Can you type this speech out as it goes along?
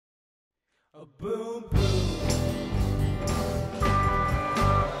A boom boom.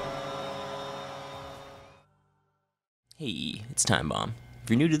 Hey, it's Time Bomb. If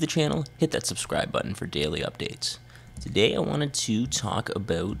you're new to the channel, hit that subscribe button for daily updates. Today I wanted to talk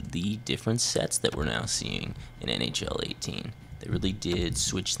about the different sets that we're now seeing in NHL 18. They really did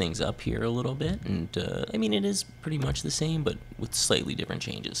switch things up here a little bit, and I mean it is pretty much the same, but with slightly different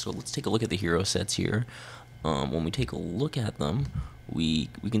changes. So let's take a look at the hero sets here. When we take a look at them, we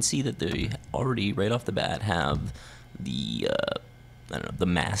can see that they already right off the bat have the I don't know, the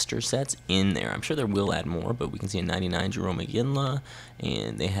master sets in there. I'm sure there will add more, but we can see a 99 Jarome Iginla,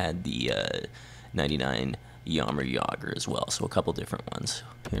 and they had the 99 Jaromir Jagr as well, so a couple different ones.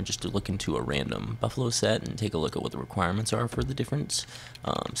 Here, just to look into a random Buffalo set and take a look at what the requirements are for the different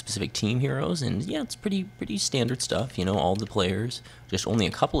specific team heroes, and yeah, it's pretty standard stuff, you know, all the players, just only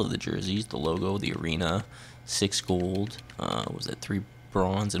a couple of the jerseys, the logo, the arena, 6 gold, was it 3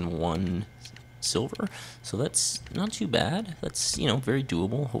 bronze and 1 silver, so that's not too bad. That's, you know, very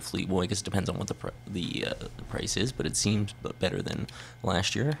doable. Hopefully, well, I guess it depends on what the price is, but it seems better than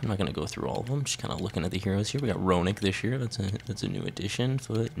last year. I'm not going to go through all of them, just kind of looking at the heroes here. We got Roenick this year, that's a new addition.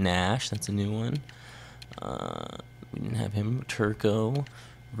 Foot Nash, that's a new one. We didn't have him. Turco,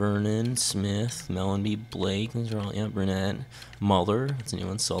 Vernon, Smith, Mellanby, Blake, these are all, yeah, Burnett, Muller, that's a new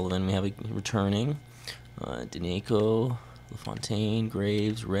one. Sullivan, we have a returning. Daneyko, LaFontaine,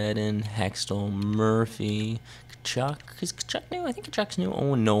 Graves, Redden, Hextall, Murphy, Kachuk. Is Kachuk new? I think Kachuk's new.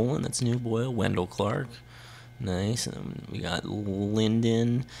 Owen Nolan, that's new. Boyle, Wendell Clark. Nice. And then we got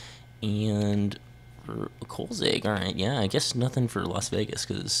Linden and Kolzig. All right, yeah, I guess nothing for Las Vegas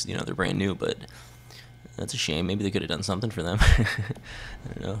because, you know, they're brand new, but that's a shame. Maybe they could have done something for them. I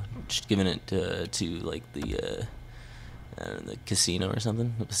don't know. Just giving it to like the casino or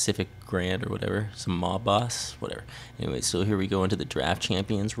something, the Pacific Grand or whatever, some mob boss, whatever. Anyway, so here we go into the draft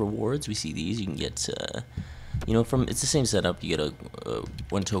champions rewards. We see these. You can get, you know, it's the same setup. You get a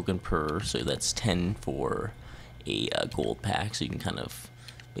 1 token per, so that's 10 for a gold pack. So you can kind of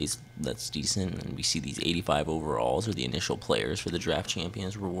that's decent. And we see these 85 overalls are the initial players for the draft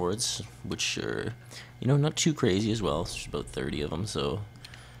champions rewards, which are, you know, not too crazy as well. It's about 30 of them, so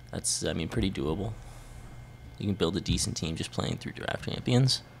that's, I mean, pretty doable. You can build a decent team just playing through draft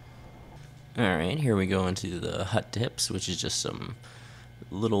champions. Alright, here we go into the hut tips, which is just some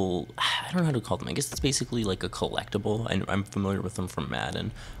little, I don't know how to call them. I guess it's basically like a collectible. I'm familiar with them from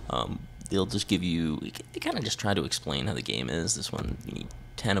Madden. They'll just give you, they kind of just try to explain how the game is. This one, you need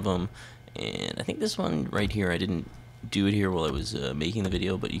 10 of them. And I think this one right here, I didn't do it here while I was making the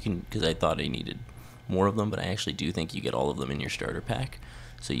video, but you can, because I thought I needed more of them, but I actually do think you get all of them in your starter pack.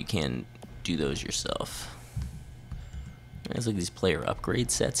 So you can do those yourself. There's like these player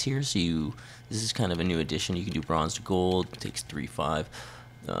upgrade sets here, so this is kind of a new addition. You can do bronze to gold, it takes 3-5.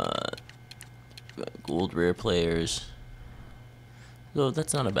 Gold rare players, so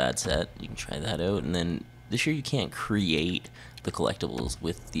that's not a bad set. You can try that out. And then this year you can't create the collectibles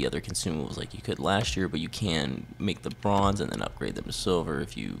with the other consumables like you could last year, but you can make the bronze and then upgrade them to silver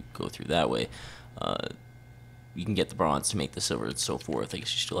if you go through that way. You can get the bronze to make the silver and so forth. I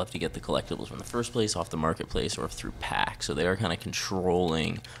guess you still have to get the collectibles from the first place, off the marketplace, or through packs. So they are kind of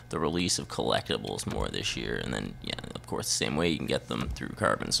controlling the release of collectibles more this year. And then, yeah, of course, the same way you can get them through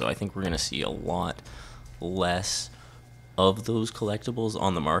Carbon. So I think we're going to see a lot less of those collectibles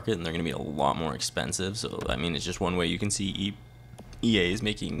on the market, and they're going to be a lot more expensive. So, I mean, it's just one way you can see EA is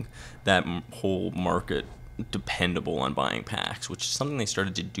making that whole market dependable on buying packs, which is something they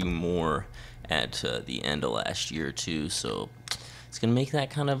started to do more at the end of last year too, so it's gonna make that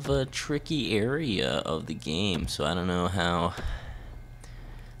kind of a tricky area of the game. So I don't know how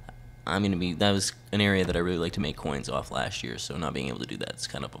I'm gonna be. That was an area that I really like to make coins off last year, so not being able to do that is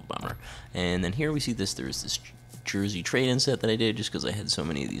kind of a bummer. And then here we see this. There's this jersey trade-in set that I did just because I had so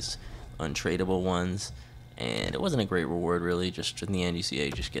many of these untradeable ones, and it wasn't a great reward really. Just in the end, you see I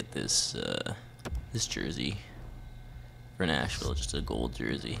just get this this jersey for Nashville, just a gold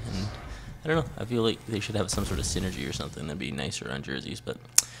jersey. And I don't know, I feel like they should have some sort of synergy or something that'd be nicer on jerseys, but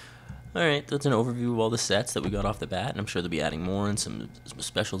alright, that's an overview of all the sets that we got off the bat, and I'm sure they'll be adding more and some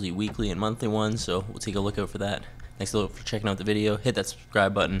specialty weekly and monthly ones, so we'll take a look out for that. Thanks a lot for checking out the video. Hit that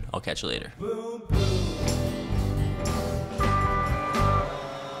subscribe button. I'll catch you later. Boom boom.